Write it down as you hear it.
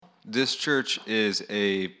This church is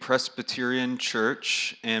a Presbyterian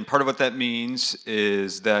church, and part of what that means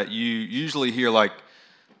is that you usually hear like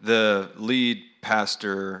the lead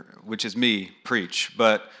pastor, which is me, preach.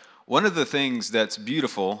 But one of the things that's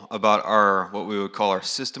beautiful about our, what we would call our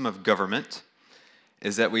system of government,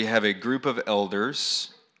 is that we have a group of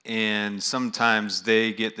elders, and sometimes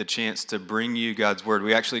they get the chance to bring you God's word.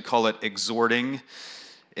 We actually call it exhorting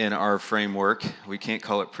in our framework. We can't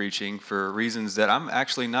call it preaching for reasons that I'm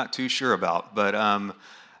actually not too sure about. But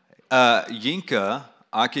Yinka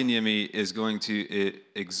Akinyemi is going to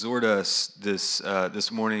exhort us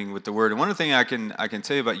this morning with the word. And one thing I can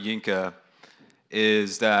tell you about Yinka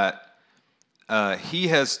is that he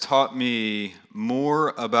has taught me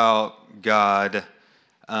more about God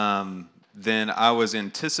than I was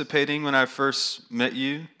anticipating when I first met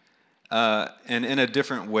you, and in a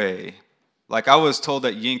different way. Like, I was told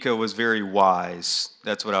that Yinka was very wise.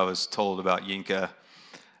 That's what I was told about Yinka.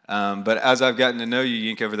 But as I've gotten to know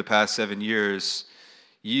you, Yinka, over the past 7 years,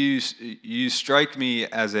 you strike me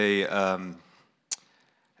as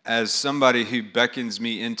as somebody who beckons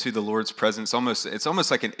me into the Lord's presence. It's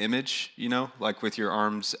almost like an image, like with your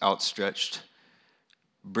arms outstretched,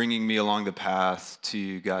 bringing me along the path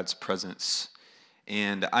to God's presence.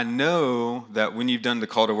 And I know that when you've done the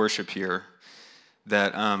call to worship here,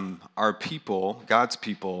 that our people, God's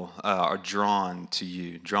people, are drawn to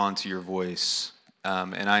you, drawn to your voice.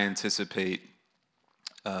 And I anticipate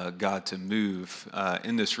God to move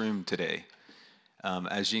in this room today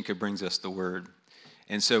as Yinka brings us the word.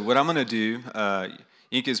 And so what I'm going to do,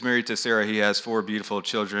 Yinka is married to Sarah. He has 4 beautiful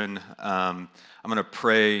children. I'm going to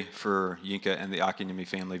pray for Yinka and the Akinyemi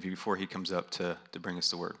family before he comes up to bring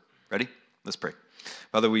us the word. Ready? Let's pray.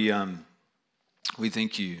 Father, we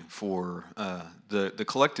thank you for the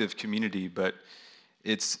collective community, but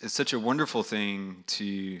it's such a wonderful thing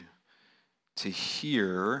to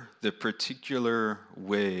hear the particular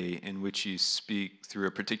way in which you speak through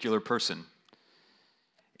a particular person.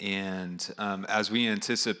 And as we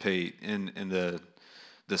anticipate in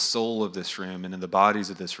the soul of this room and in the bodies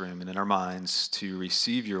of this room and in our minds to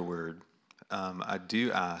receive your word, I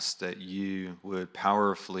do ask that you would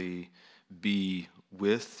powerfully be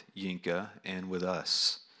with Yinka and with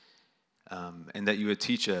us, and that you would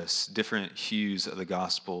teach us different hues of the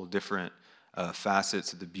gospel, different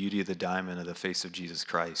facets of the beauty of the diamond of the face of Jesus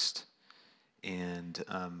Christ. And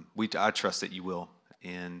I trust that you will.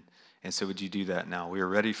 And so would you do that now? We are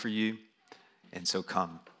ready for you, and so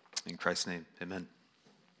come. In Christ's name, amen.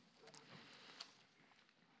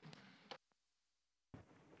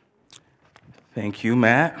 Thank you,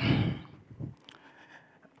 Matt.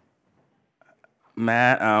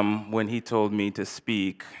 Matt, when he told me to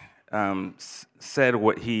speak, said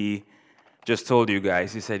what he just told you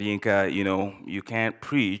guys. He said, Yinka, you can't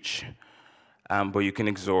preach, but you can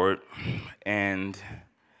exhort. And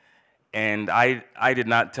I did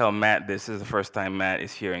not tell Matt this. This is the first time Matt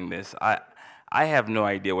is hearing this. I have no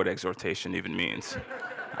idea what exhortation even means.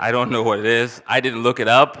 I don't know what it is. I didn't look it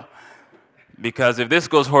up. Because if this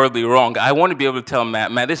goes horribly wrong, I want to be able to tell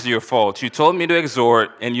Matt, this is your fault. You told me to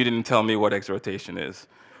exhort, and you didn't tell me what exhortation is.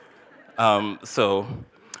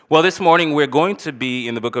 Well, this morning we're going to be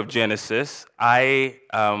in the book of Genesis. I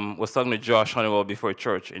was talking to Josh Honeywell before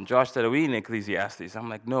church, and Josh said, are we in Ecclesiastes? I'm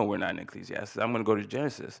like, no, we're not in Ecclesiastes. I'm going to go to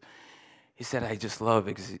Genesis. He said, I just love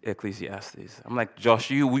Ecclesiastes. I'm like,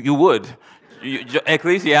 Josh, you would.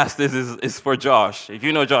 Ecclesiastes is for Josh. If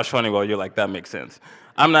you know Josh Honeywell, you're like, that makes sense.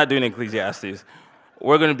 I'm not doing Ecclesiastes.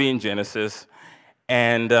 We're going to be in Genesis.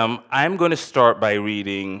 And I'm going to start by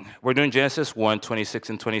reading. We're doing Genesis 1, 26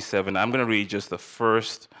 and 27. I'm going to read just the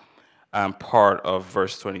first part of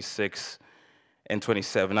verse 26 and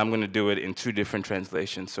 27. I'm going to do it in 2 different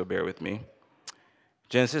translations, so bear with me.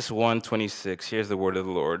 Genesis 1, 26. Here's the word of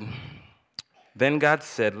the Lord. Then God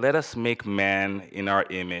said, let us make man in our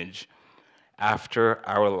image, after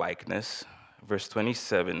our likeness. Verse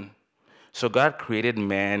 27. So God created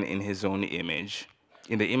man in his own image.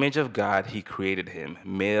 In the image of God, he created him.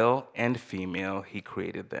 Male and female, he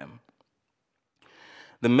created them.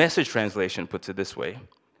 The Message translation puts it this way.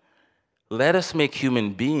 Let us make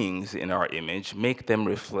human beings in our image, make them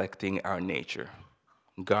reflecting our nature.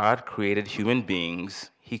 God created human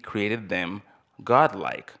beings. He created them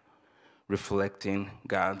God-like, reflecting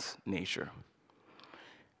God's nature.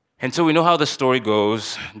 And so we know how the story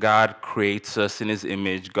goes. God creates us in his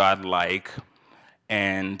image, God-like,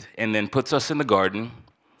 and then puts us in the garden,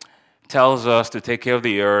 tells us to take care of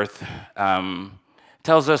the earth,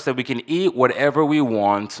 tells us that we can eat whatever we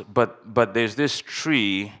want, but there's this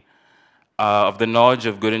tree of the knowledge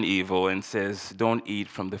of good and evil, and says, don't eat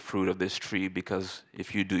from the fruit of this tree, because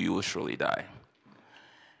if you do, you will surely die.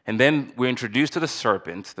 And then we're introduced to the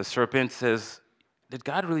serpent. The serpent says, did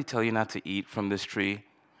God really tell you not to eat from this tree?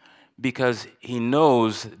 Because he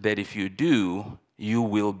knows that if you do, you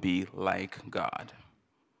will be like God.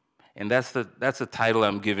 And that's the title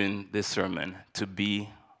I'm giving this sermon, to be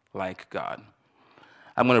like God.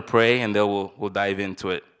 I'm going to pray, and then we'll dive into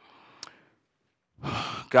it.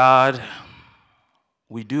 God,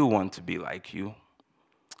 we do want to be like you.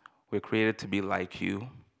 We're created to be like you.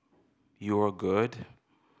 You are good.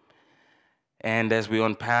 And as we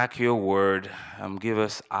unpack your word, give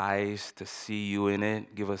us eyes to see you in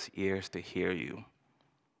it. Give us ears to hear you.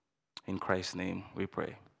 In Christ's name we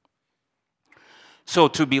pray. So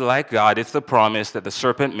to be like God, it's the promise that the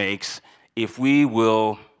serpent makes if we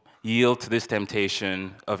will yield to this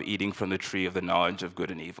temptation of eating from the tree of the knowledge of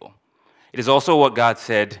good and evil. It is also what God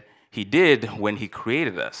said he did when he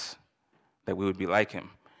created us, that we would be like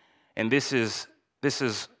him. And this is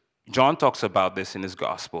John talks about this in his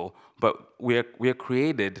gospel, but we're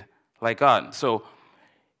created like God. So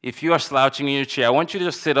if you are slouching in your chair, I want you to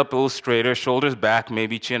just sit up a little straighter, shoulders back,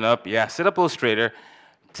 maybe chin up. Yeah, sit up a little straighter.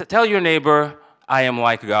 Tell your neighbor, I am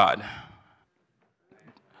like God.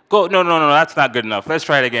 Go, no, that's not good enough. Let's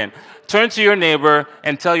try it again. Turn to your neighbor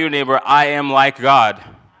and tell your neighbor, I am like God.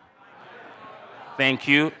 Thank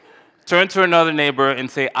you. Turn to another neighbor and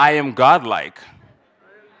say, I am godlike.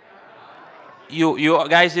 You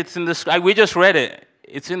guys, it's in the, we just read it.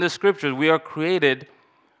 It's in the scriptures. We are created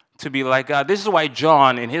to be like God. This is why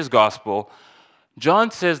John, in his gospel,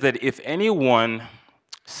 John says that if anyone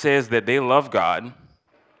says that they love God,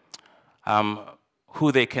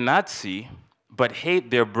 who they cannot see, but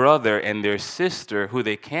hate their brother and their sister, who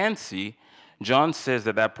they can see, John says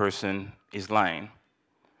that that person is lying.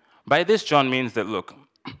 By this, John means that, look,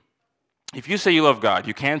 if you say you love God,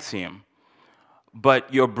 you can't see him,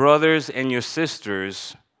 but your brothers and your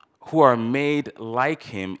sisters who are made like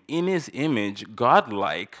him, in his image,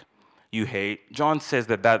 God-like, you hate, John says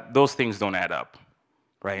that those things don't add up,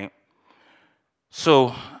 right?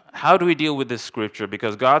 So how do we deal with this scripture?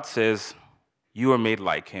 Because God says, you are made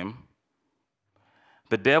like him.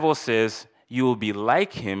 The devil says, you will be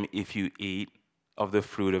like him if you eat of the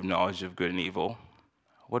fruit of knowledge of good and evil.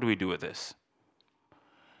 What do we do with this?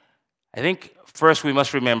 I think first we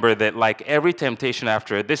must remember that like every temptation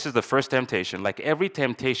after it, this is the first temptation, like every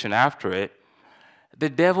temptation after it, the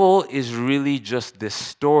devil is really just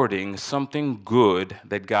distorting something good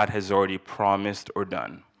that God has already promised or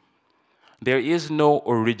done. There is no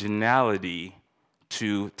originality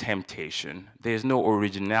to temptation. There's no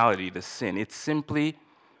originality to sin. It's simply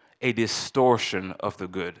a distortion of the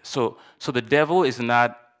good. So the devil is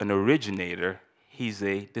not an originator, he's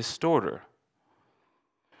a distorter.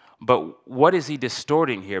 But what is he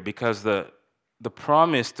distorting here? Because the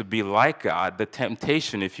promise to be like God, the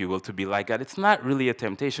temptation, if you will, to be like God, it's not really a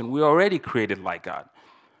temptation. We're already created like God.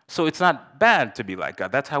 So it's not bad to be like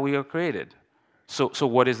God. That's how we are created. So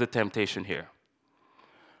what is the temptation here?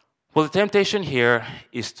 Well, the temptation here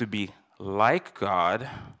is to be like God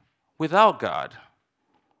without God.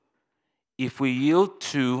 If we yield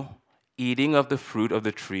to eating of the fruit of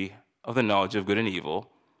the tree of the knowledge of good and evil,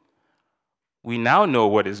 we now know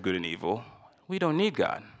what is good and evil. We don't need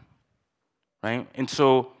God, right? And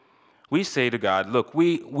so we say to God, look,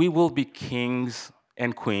 we will be kings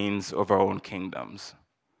and queens of our own kingdoms.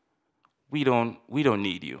 We don't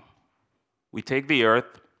need you. We take the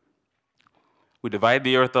earth, we divide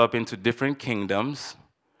the earth up into different kingdoms,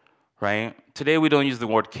 right? Today we don't use the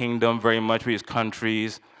word kingdom very much, we use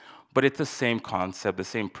countries, but it's the same concept, the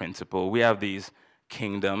same principle. We have these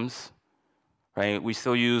kingdoms, right? We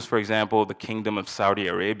still use, for example, the kingdom of Saudi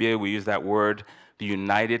Arabia. We use that word, the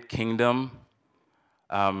United Kingdom.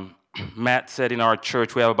 Matt said in our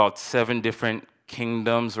church we have about 7 different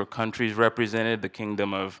kingdoms or countries represented. The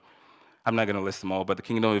kingdom of, I'm not going to list them all, but the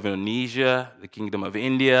kingdom of Indonesia, the kingdom of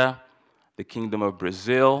India, the kingdom of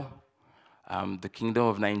Brazil, the kingdom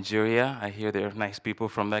of Nigeria. I hear there are nice people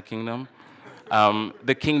from that kingdom.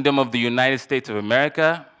 The kingdom of the United States of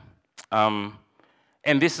America.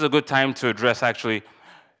 And this is a good time to address, actually,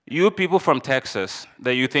 you people from Texas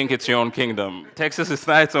that you think it's your own kingdom. Texas is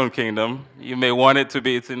not its own kingdom. You may want it to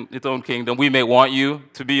be its own kingdom. We may want you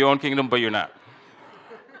to be your own kingdom, but you're not.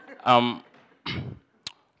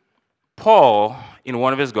 Paul, in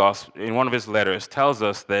one of his letters, tells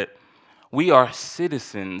us that we are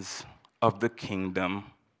citizens of the kingdom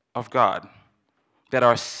of God, that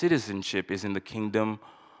our citizenship is in the kingdom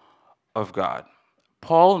of God.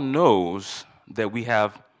 Paul knows that we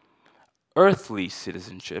have earthly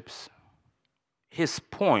citizenships. His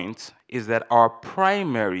point is that our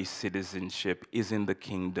primary citizenship is in the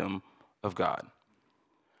kingdom of God.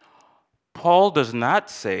 Paul does not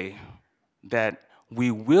say that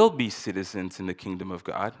we will be citizens in the kingdom of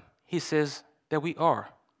God. He says that we are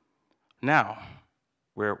now,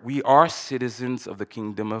 where we are citizens of the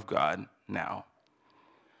kingdom of God now.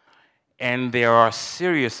 And there are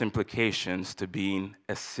serious implications to being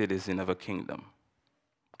a citizen of a kingdom.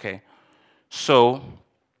 Okay? So,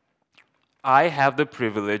 I have the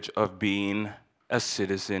privilege of being a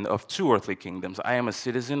citizen of two earthly kingdoms. I am a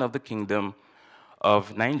citizen of the kingdom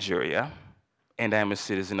of Nigeria, and I am a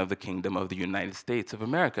citizen of the kingdom of the United States of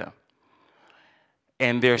America.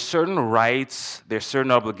 And there are certain rights, there are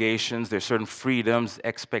certain obligations, there are certain freedoms,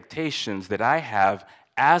 expectations that I have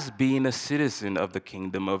as being a citizen of the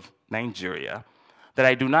kingdom of Nigeria that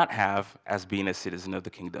I do not have as being a citizen of the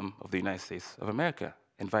kingdom of the United States of America,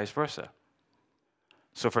 and vice versa.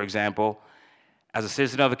 So, for example, as a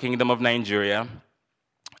citizen of the kingdom of Nigeria,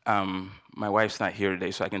 my wife's not here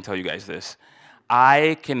today, so I can tell you guys this.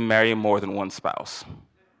 I can marry more than one spouse,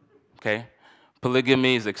 okay?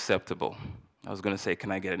 Polygamy is acceptable. I was going to say,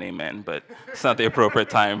 can I get an amen? But it's not the appropriate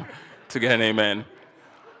time to get an amen.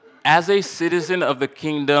 As a citizen of the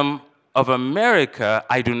kingdom of America,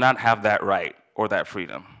 I do not have that right or that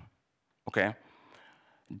freedom, okay?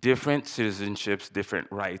 Different citizenships,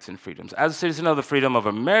 different rights and freedoms. As a citizen of the freedom of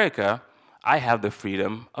America, I have the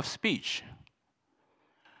freedom of speech.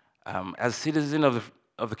 As a citizen of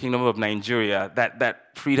the kingdom of Nigeria,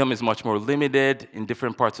 that freedom is much more limited in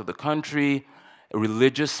different parts of the country.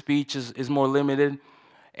 Religious speech is more limited.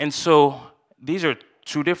 And so these are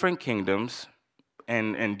two different kingdoms,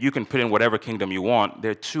 and you can put in whatever kingdom you want.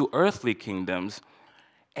 They're two earthly kingdoms,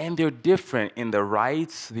 and they're different in the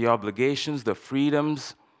rights, the obligations, the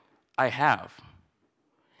freedoms I have.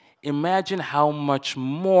 Imagine how much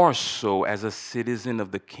more so as a citizen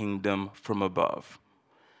of the kingdom from above.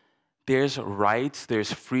 There's rights,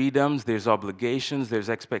 there's freedoms, there's obligations, there's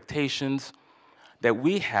expectations that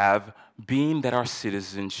we have, being that our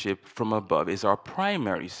citizenship from above is our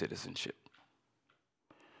primary citizenship.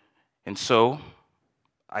 And so,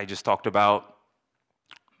 I just talked about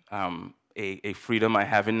a freedom I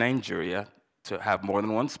have in Nigeria to have more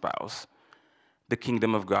than one spouse. The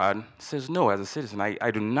kingdom of God says no, as a citizen.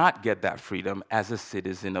 I do not get that freedom as a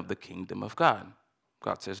citizen of the kingdom of God.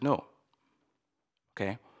 God says no.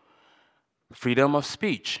 Okay? Freedom of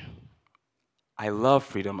speech. I love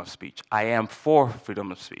freedom of speech. I am for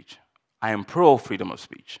freedom of speech. I am pro freedom of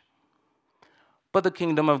speech. But the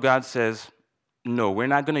kingdom of God says, no, we're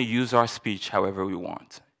not going to use our speech however we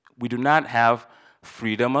want. We do not have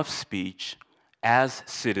freedom of speech as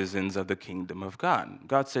citizens of the kingdom of God.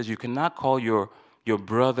 God says you cannot call your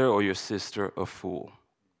brother or your sister a fool.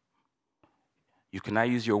 You cannot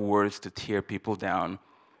use your words to tear people down.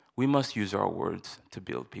 We must use our words to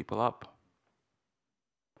build people up.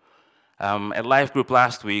 At Life Group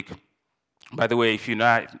last week, by the way, if you're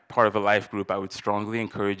not part of a Life Group, I would strongly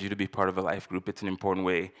encourage you to be part of a Life Group. It's an important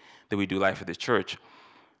way that we do life at the church.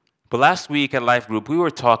 But last week at Life Group, we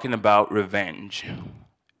were talking about revenge.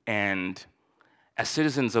 And as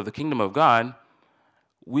citizens of the kingdom of God,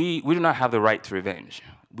 we do not have the right to revenge.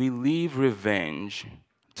 We leave revenge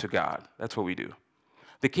to God. That's what we do.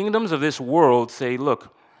 The kingdoms of this world say,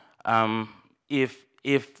 look, if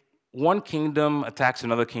one kingdom attacks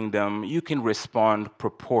another kingdom, you can respond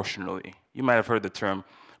proportionally. You might have heard the term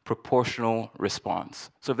proportional response.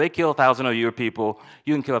 So if they kill 1,000 of your people,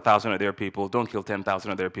 you can kill 1,000 of their people. Don't kill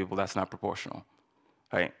 10,000 of their people. That's not proportional,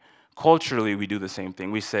 right? Culturally, we do the same thing.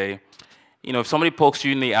 We say, if somebody pokes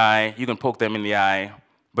you in the eye, you can poke them in the eye,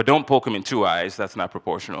 but don't poke them in two eyes. That's not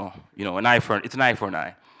proportional. It's an eye for an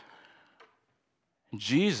eye.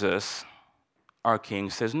 Jesus, our King,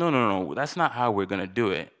 says, no, that's not how we're going to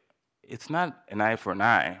do it. It's not an eye for an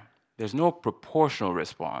eye. There's no proportional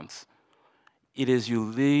response. It is you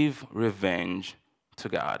leave revenge to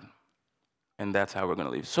God. And that's how we're going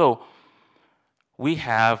to leave. So we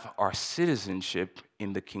have our citizenship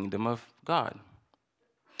in the kingdom of God.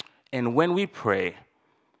 And when we pray,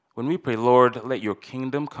 Lord, let your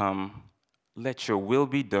kingdom come, let your will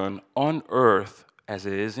be done on earth as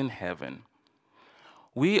it is in heaven,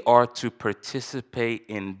 we are to participate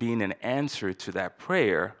in being an answer to that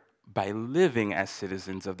prayer by living as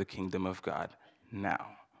citizens of the kingdom of God now.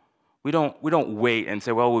 We don't wait and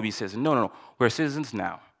say, well, we'll be citizens. No. We're citizens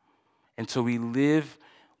now. And so we live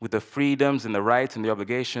with the freedoms and the rights and the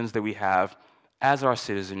obligations that we have as our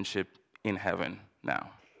citizenship in heaven now.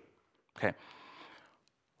 Okay.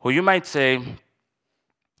 Well, you might say,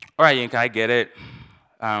 all right, Yinka, I get it.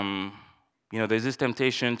 There's this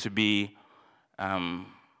temptation to be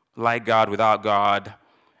like God without God,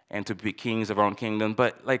 and to be kings of our own kingdom.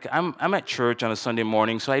 But I'm at church on a Sunday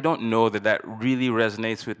morning, so I don't know that really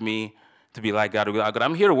resonates with me to be like God or without God.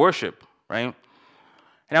 I'm here to worship, right?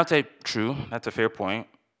 And I would say, true, that's a fair point.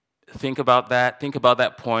 Think about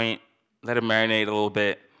that point, let it marinate a little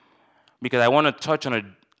bit, because I want to touch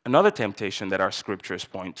on another temptation that our scriptures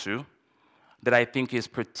point to that I think is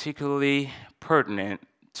particularly pertinent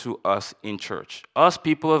to us in church. Us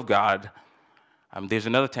people of God, there's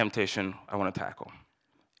another temptation I want to tackle,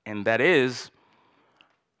 and that is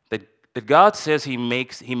that God says He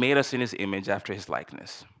made us in His image after His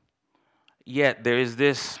likeness. Yet there's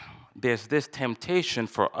this temptation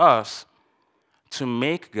for us to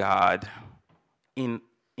make God in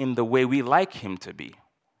the way we like Him to be,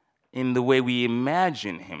 in the way we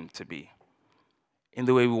imagine Him to be, in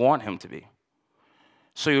the way we want Him to be.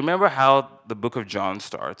 So you remember how the book of John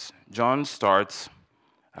starts. John starts,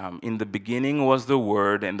 in the beginning was the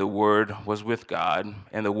Word, and the Word was with God,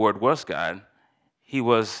 and the Word was God. He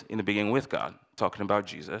was in the beginning with God, talking about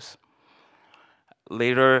Jesus.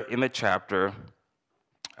 Later in the chapter,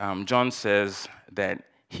 John says that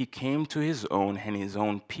He came to His own, and His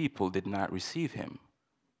own people did not receive Him.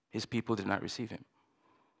 His people did not receive Him.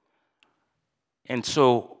 And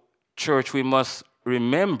so, church, we must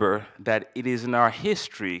remember that it is in our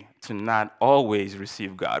history to not always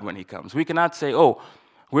receive God when He comes. We cannot say, oh,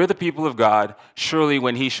 we're the people of God, surely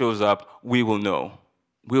when He shows up, we will know.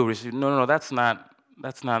 We'll receive. No, that's not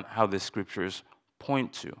how the scriptures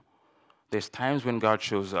point to. There's times when God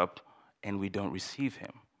shows up and we don't receive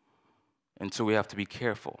Him. And so we have to be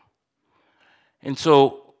careful. And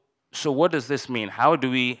so what does this mean? How do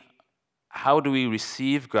we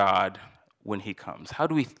receive God when He comes? How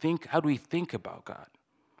do we think about God?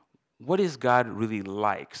 What is God really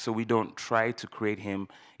like, so we don't try to create Him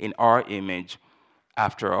in our image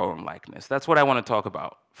after our own likeness? That's what I want to talk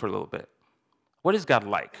about for a little bit. What is God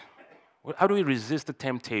like? How do we resist the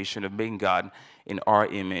temptation of making God in our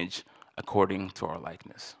image according to our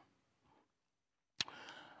likeness?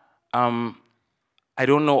 I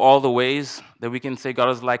don't know all the ways that we can say God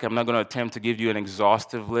is like. I'm not going to attempt to give you an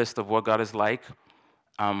exhaustive list of what God is like.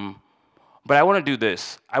 But I want to do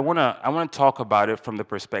this. I want to talk about it from the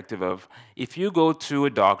perspective of, if you go to a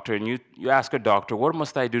doctor and you ask a doctor, what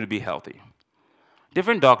must I do to be healthy?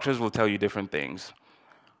 Different doctors will tell you different things.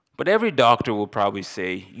 But every doctor will probably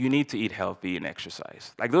say, you need to eat healthy and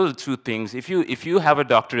exercise. Like, those are two things. If you have a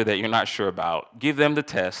doctor that you're not sure about, give them the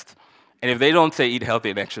test. And if they don't say eat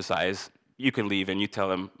healthy and exercise, you can leave and you tell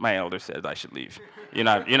them, my elder said I should leave. You're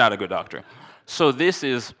not a good doctor. So this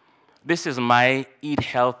is my eat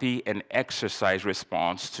healthy and exercise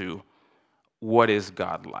response to what is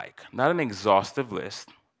God like. Not an exhaustive list,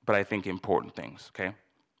 but I think important things, okay?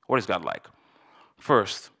 What is God like?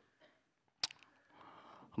 First,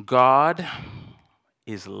 God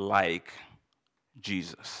is like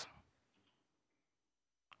Jesus.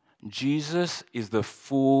 Jesus is the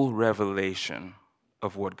full revelation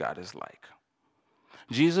of what God is like.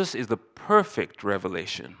 Jesus is the perfect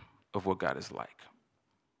revelation of what God is like.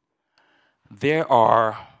 There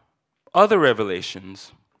are other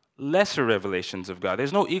revelations, lesser revelations of God.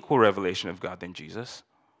 There's no equal revelation of God than Jesus.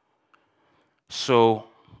 So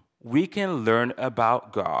we can learn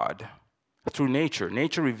about God through nature.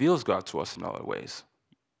 Nature reveals God to us in other ways.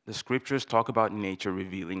 The scriptures talk about nature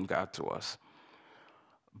revealing God to us.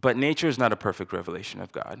 But nature is not a perfect revelation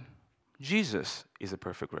of God. Jesus is a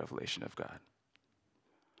perfect revelation of God.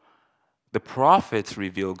 The prophets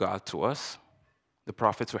reveal God to us. The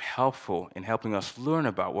prophets are helpful in helping us learn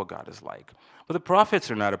about what God is like. But the prophets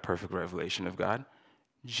are not a perfect revelation of God.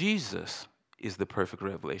 Jesus is the perfect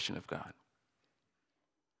revelation of God.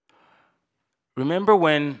 Remember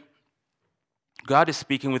when God is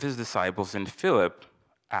speaking with His disciples and Philip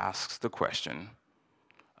asks the question,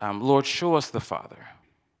 Lord, show us the Father.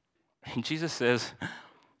 And Jesus says,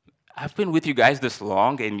 I've been with you guys this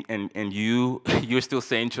long, and you're still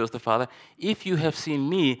saying, show us the Father. If you have seen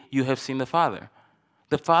me, you have seen the Father.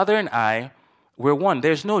 The Father and I, we're one.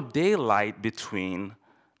 There's no daylight between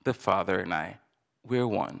the Father and I. We're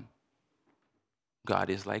one. God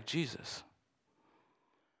is like Jesus.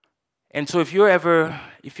 And so if you're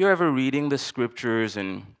ever reading the scriptures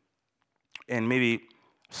and maybe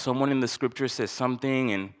someone in the scripture says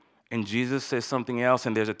something and Jesus says something else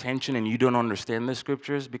and there's a tension and you don't understand the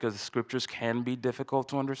scriptures because the scriptures can be difficult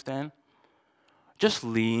to understand, just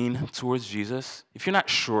lean towards Jesus. If you're not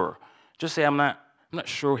sure, just say, I'm not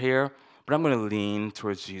sure here, but I'm going to lean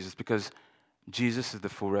towards Jesus because Jesus is the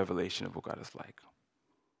full revelation of what God is like.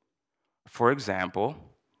 For example,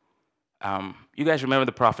 you guys remember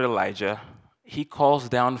the prophet Elijah? He calls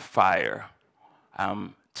down fire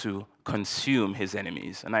to consume his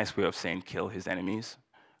enemies. A nice way of saying kill his enemies,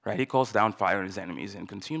 right? He calls down fire on his enemies and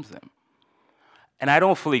consumes them. And I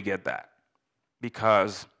don't fully get that.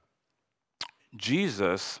 because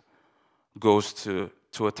Jesus goes to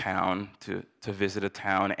a town, to visit a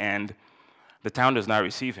town, and the town does not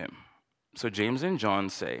receive him. So James and John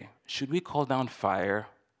say, should we call down fire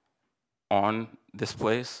on this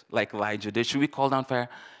place like Elijah did? Should we call down fire?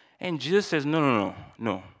 And Jesus says, no,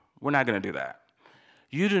 we're not going to do that.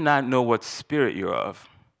 You do not know what spirit you're of,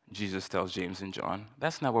 Jesus tells James and John.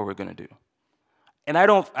 That's not what we're going to do. And I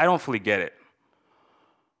don't fully get it.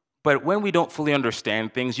 But when we don't fully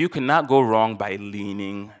understand things, you cannot go wrong by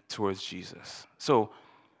leaning towards Jesus. So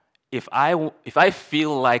if I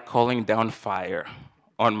feel like calling down fire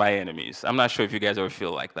on my enemies, I'm not sure if you guys ever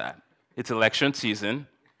feel like that. It's election season,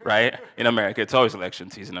 right? In America, it's always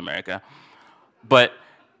election season in America. But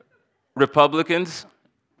Republicans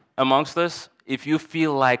amongst us, if you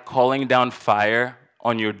feel like calling down fire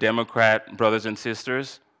on your Democrat brothers and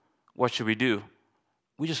sisters, what should we do?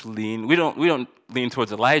 We just lean. We don't lean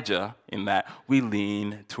towards Elijah in that. We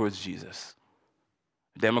lean towards Jesus.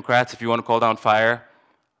 Democrats, if you want to call down fire,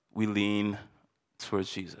 we lean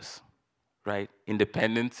towards Jesus, right?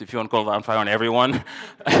 Independents, if you want to call down fire on everyone,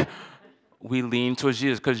 we lean towards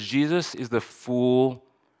Jesus because Jesus is the full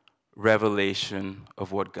revelation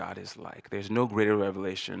of what God is like. There's no greater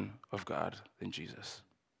revelation of God than Jesus.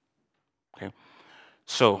 Okay?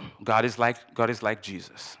 So God is like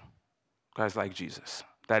Jesus. God is like Jesus.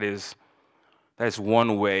 That is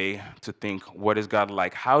one way to think, what is God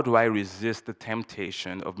like? How do I resist the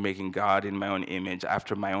temptation of making God in my own image,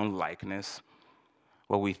 after my own likeness?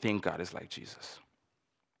 Well, we think God is like Jesus,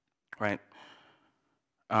 right?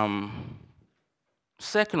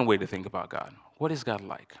 Second way to think about God. What is God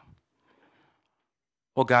like?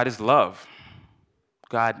 Well, God is love.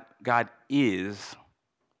 God is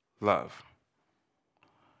love.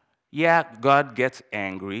 Yeah, God gets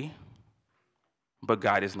angry, but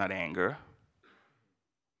God is not anger.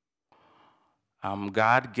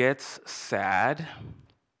 God gets sad,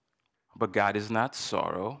 but God is not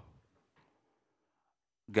sorrow.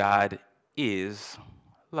 God is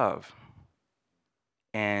love.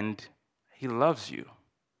 And he loves you.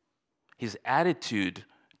 His attitude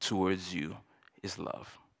towards you is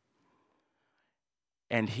love.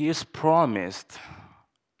 And he has promised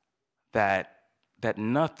that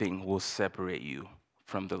nothing will separate you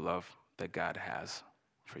from the love that God has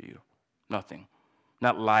for you. Nothing.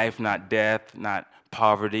 Not life, not death, not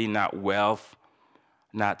poverty, not wealth,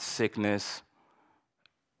 not sickness.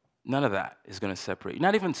 None of that is going to separate you.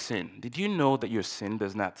 Not even sin. Did you know that your sin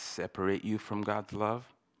does not separate you from God's love?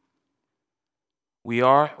 We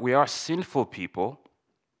are sinful people.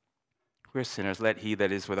 We're sinners. Let he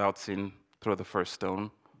that is without sin throw the first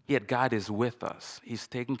stone. Yet God is with us. He's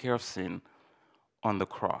taking care of sin on the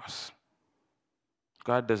cross.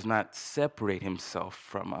 God does not separate himself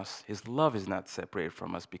from us. His love is not separated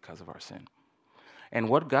from us because of our sin. And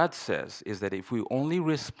what God says is that if we only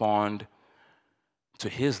respond to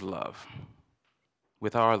his love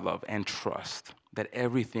with our love and trust, that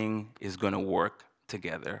everything is going to work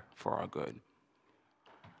together for our good.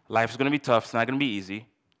 Life is going to be tough. It's not going to be easy.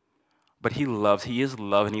 But he is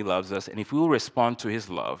love, and he loves us. And if we will respond to his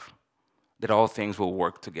love, that all things will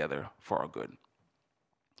work together for our good.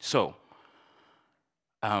 So,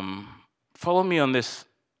 follow me on this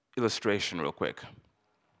illustration real quick.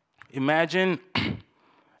 Imagine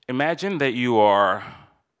that your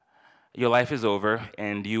life is over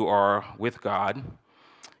and you are with God.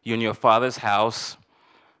 You're in your Father's house.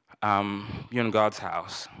 You're in God's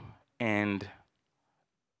house, and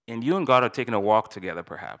you and God are taking a walk together,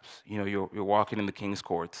 perhaps. You know, you're walking in the king's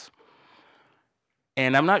courts.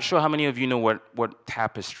 And I'm not sure how many of you know what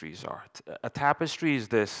tapestries are. A tapestry is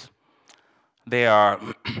this. They are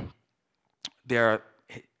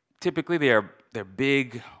typically they're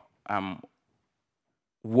big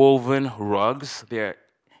woven rugs. They're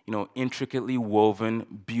intricately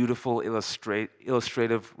woven, beautiful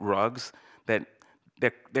illustrative rugs that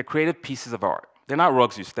they're creative pieces of art. They're not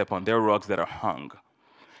rugs you step on. They're rugs that are hung.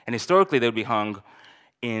 And historically, they'd be hung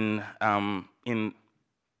in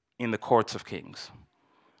the courts of kings.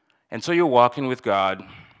 And so you're walking with God,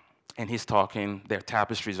 and he's talking. There are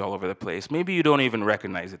tapestries all over the place. Maybe you don't even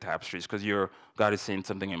recognize the tapestries because God is saying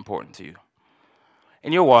something important to you.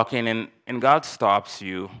 And you're walking, and God stops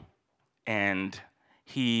you, and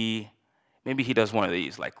maybe he does one of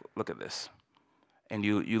these, like, look at this. And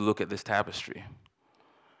you look at this tapestry.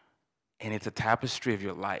 And it's a tapestry of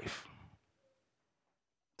your life.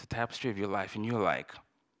 It's a tapestry of your life, and you're like,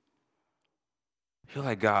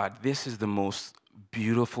 God, this is the most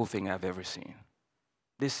beautiful thing I've ever seen.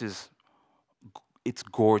 It's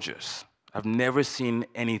gorgeous. I've never seen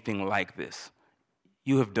anything like this.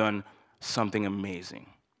 You have done something amazing.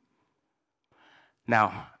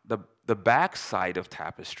 Now, the back side of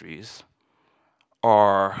tapestries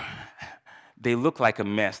are, they look like a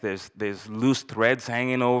mess. There's loose threads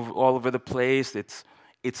hanging all over the place.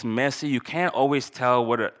 It's messy. You can't always tell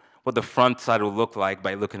what the front side will look like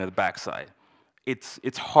by looking at the back side.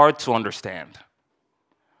 It's hard to understand.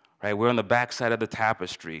 Right? We're on the back side of the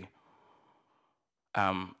tapestry,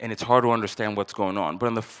 and it's hard to understand what's going on. But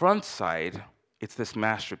on the front side, it's this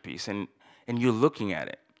masterpiece, and you're looking at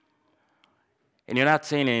it, and you're not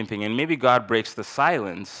saying anything. And maybe God breaks the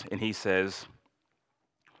silence, and He says,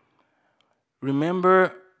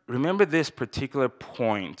 remember this particular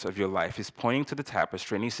point of your life. He's pointing to the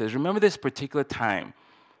tapestry, and He says, remember this particular time.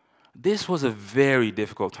 This was a very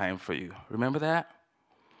difficult time for you. Remember that?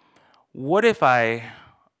 What if I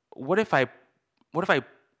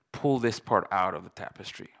pull this part out of the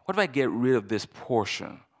tapestry? What if I get rid of this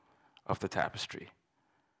portion of the tapestry?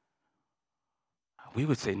 We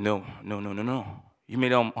would say, no. You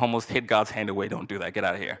may almost hit God's hand away. Don't do that. Get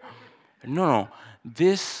out of here. No.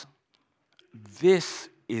 This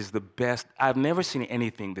is the best. I've never seen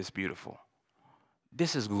anything this beautiful.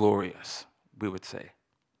 This is glorious, we would say.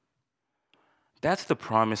 That's the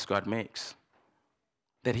promise God makes.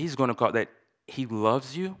 That He's going to cause, that He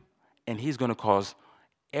loves you, and He's going to cause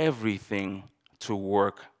everything to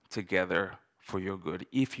work together for your good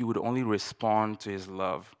if you would only respond to His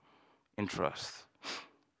love and trust.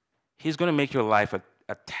 He's going to make your life a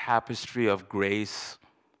tapestry of grace,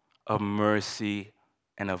 of mercy,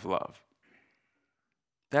 and of love.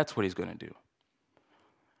 That's what He's going to do.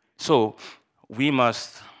 So we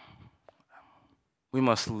must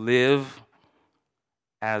live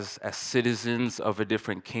as citizens of a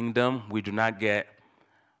different kingdom. We do not get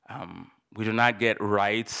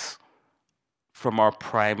rights from our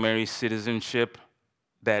primary citizenship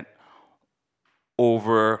that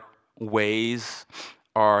overweighs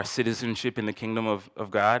our citizenship in the kingdom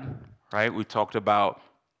of God, right? We talked about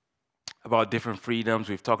different freedoms.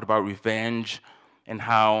 We've talked about revenge and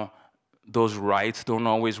how those rights don't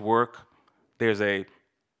always work. There's a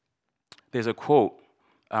quote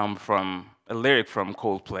from a lyric from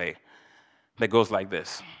Coldplay that goes like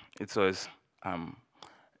this. It says,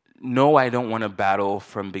 no, I don't want to battle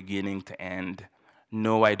from beginning to end.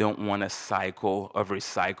 No, I don't want a cycle of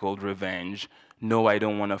recycled revenge. No, I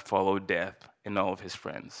don't want to follow death and all of his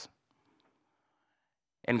friends.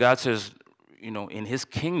 And God says, in His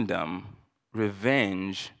kingdom,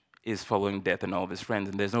 revenge is following death and all of his friends,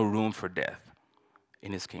 and there's no room for death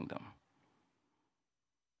in His kingdom.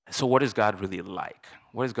 So what is God really like?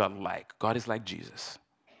 What is God like? God is like Jesus.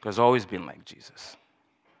 God's always been like Jesus.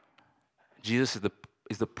 Jesus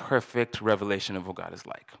is the perfect revelation of what God is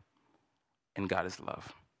like. And God is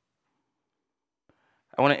love.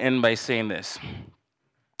 I want to end by saying this.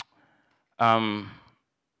 I've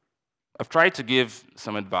tried to give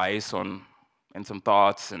some advice and some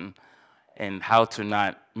thoughts and how to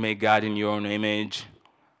not make God in your own image,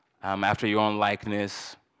 after your own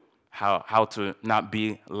likeness, how to not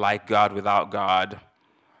be like God without God.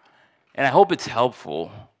 And I hope it's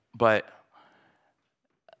helpful, but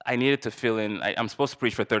I needed to fill in. I'm supposed to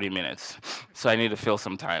preach for 30 minutes, so I need to fill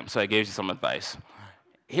some time. So I gave you some advice.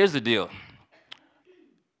 Here's the deal.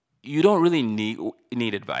 You don't really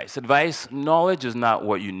need advice. Knowledge is not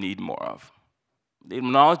what you need more of.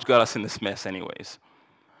 Knowledge got us in this mess anyways.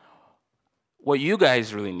 What you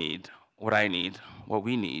guys really need, what I need, what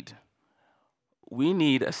we need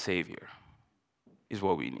a Savior is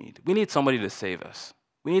what we need. We need somebody to save us.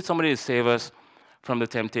 We need somebody to save us from the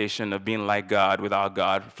temptation of being like God without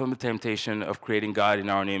God, from the temptation of creating God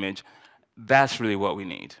in our own image. That's really what we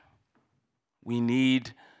need. We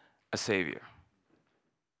need a Savior.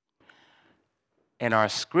 And our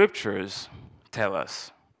scriptures tell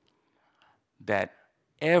us that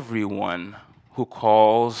everyone who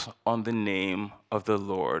calls on the name of the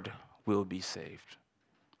Lord will be saved.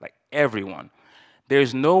 Like everyone.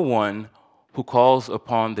 There's no one who calls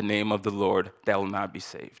upon the name of the Lord that will not be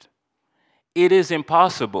saved. It is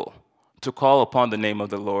impossible to call upon the name of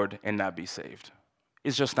the Lord and not be saved.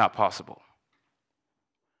 It's just not possible.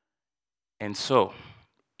 And so,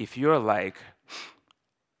 if you're like,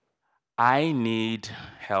 I need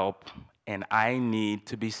help and I need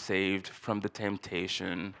to be saved from the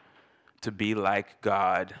temptation to be like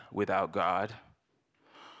God without God,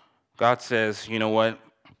 God says, you know what?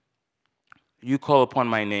 You call upon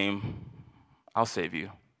my name, I'll save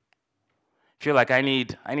you. If you're like, I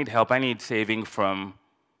need help, I need saving from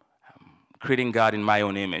creating God in my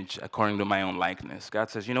own image, according to my own likeness,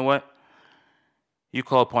 God says, you know what? You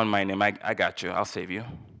call upon my name, I got you, I'll save you.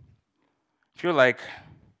 If you're like,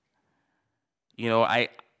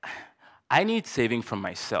 I need saving from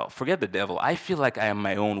myself. Forget the devil. I feel like I am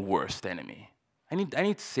my own worst enemy. I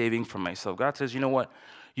need saving from myself. God says, you know what?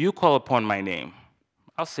 You call upon my name.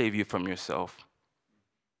 I'll save you from yourself.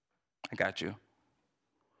 I got you.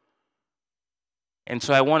 And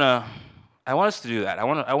so I want us to do that. I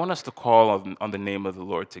want us to call on the name of the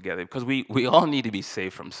Lord together, because we all need to be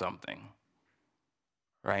saved from something,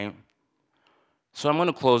 right? So I'm going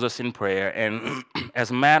to close us in prayer. And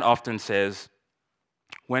as Matt often says,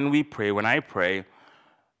 when I pray,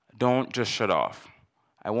 don't just shut off.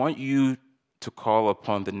 I want you to call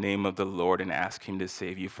upon the name of the Lord and ask him to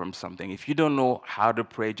save you from something. If you don't know how to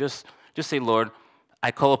pray, just say, Lord,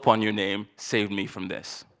 I call upon your name, save me from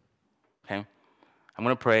this. Okay? I'm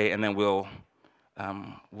going to pray, and then we'll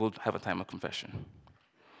have a time of confession.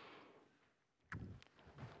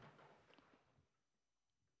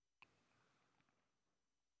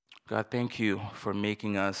 God, thank you for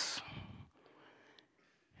making us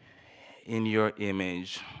in your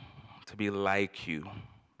image, to be like you,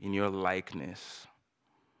 in your likeness.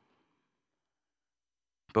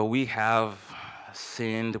 But we have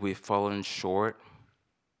sinned, we've fallen short,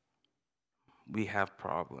 we have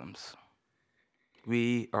problems.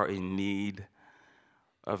 We are in need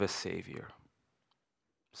of a Savior,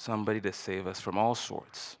 somebody to save us from all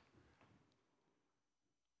sorts.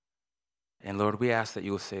 And Lord, we ask that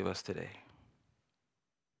you will save us today.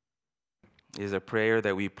 It is a prayer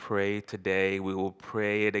that we pray today. We will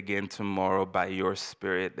pray it again tomorrow by your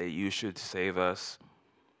Spirit, that you should save us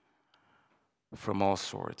from all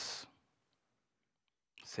sorts.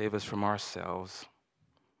 Save us from ourselves.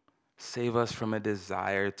 Save us from a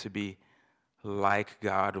desire to be like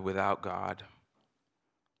God without God.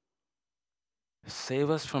 Save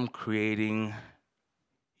us from creating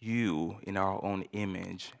you in our own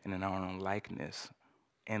image and in our own likeness,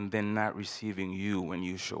 and then not receiving you when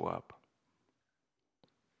you show up.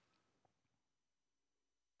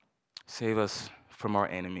 Save us from our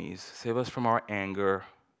enemies. Save us from our anger.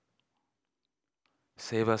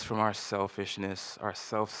 Save us from our selfishness, our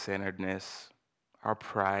self-centeredness, our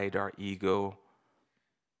pride, our ego.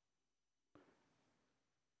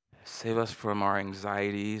 Save us from our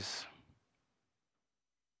anxieties.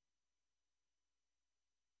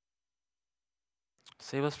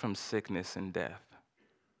 Save us from sickness and death.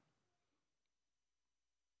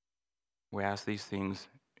 We ask these things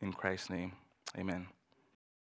in Christ's name. Amen.